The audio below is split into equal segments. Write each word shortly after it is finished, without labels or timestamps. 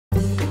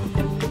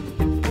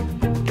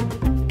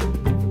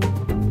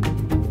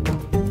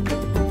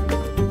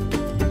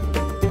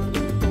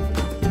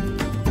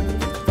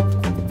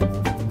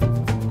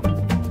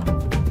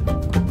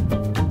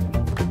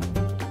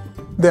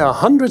There are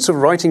hundreds of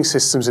writing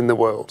systems in the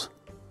world.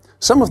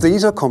 Some of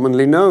these are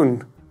commonly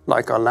known,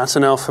 like our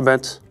Latin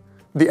alphabet,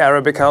 the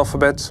Arabic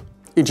alphabet,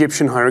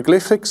 Egyptian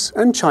hieroglyphics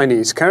and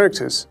Chinese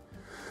characters.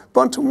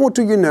 But what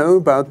do you know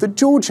about the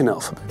Georgian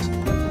alphabet?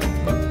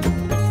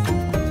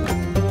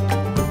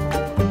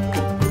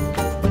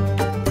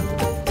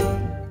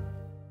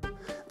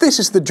 This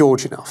is the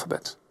Georgian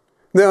alphabet.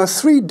 There are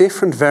three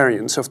different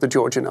variants of the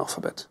Georgian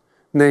alphabet,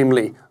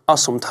 namely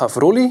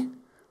Asomtavruli,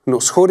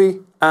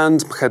 Noshori and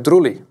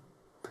Mkhedruli.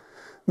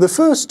 The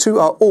first two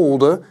are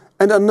older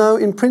and are now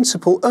in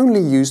principle only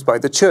used by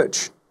the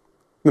Church.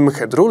 The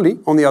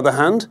Mkhedruli, on the other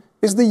hand,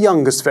 is the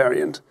youngest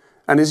variant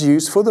and is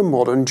used for the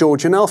modern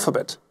Georgian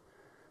alphabet.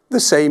 The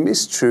same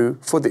is true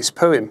for this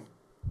poem.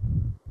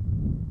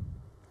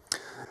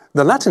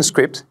 The Latin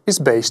script is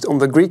based on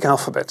the Greek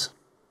alphabet.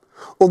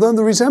 Although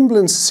the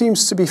resemblance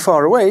seems to be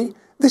far away,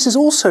 this is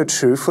also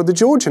true for the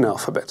Georgian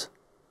alphabet.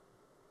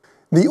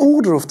 The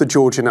order of the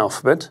Georgian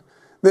alphabet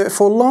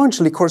therefore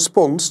largely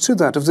corresponds to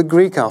that of the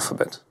Greek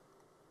alphabet.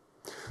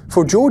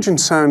 For Georgian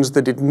sounds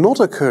that did not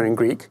occur in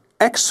Greek,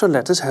 extra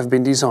letters have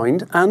been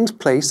designed and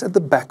placed at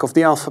the back of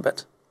the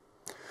alphabet.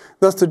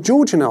 Thus the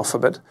Georgian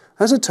alphabet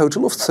has a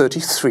total of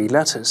 33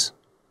 letters.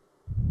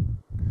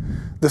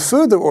 The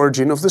further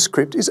origin of the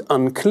script is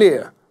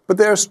unclear, but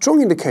there are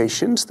strong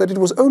indications that it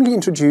was only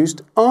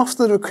introduced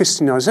after the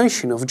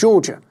Christianization of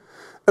Georgia,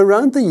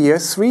 around the year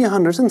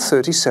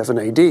 337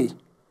 AD.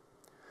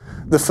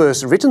 The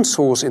first written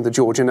source in the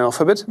Georgian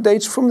alphabet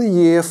dates from the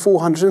year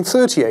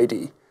 430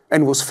 AD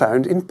and was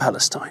found in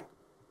Palestine.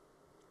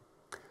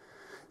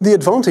 The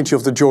advantage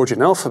of the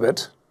Georgian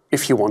alphabet,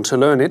 if you want to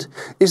learn it,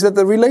 is that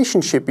the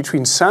relationship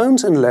between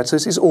sounds and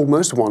letters is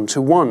almost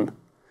one-to-one.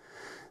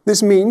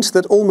 This means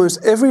that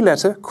almost every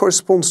letter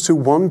corresponds to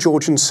one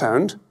Georgian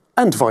sound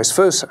and vice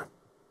versa.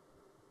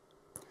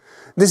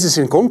 This is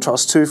in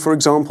contrast to, for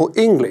example,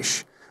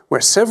 English,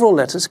 where several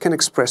letters can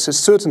express a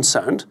certain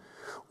sound,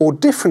 or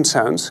different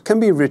sounds can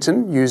be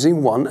written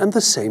using one and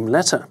the same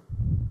letter.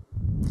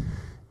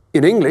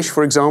 In English,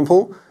 for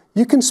example,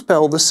 you can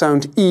spell the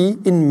sound E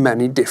in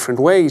many different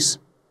ways.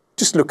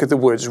 Just look at the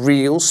words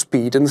real,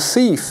 speed and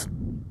thief.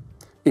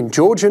 In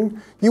Georgian,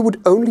 you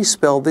would only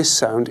spell this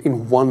sound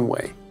in one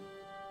way.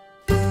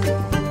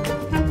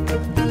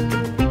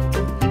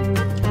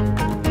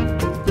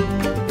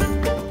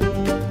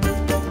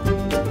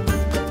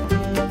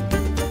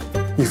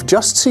 You've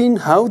just seen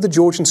how the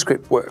Georgian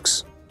script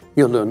works.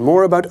 You'll learn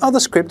more about other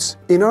scripts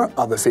in our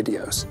other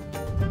videos.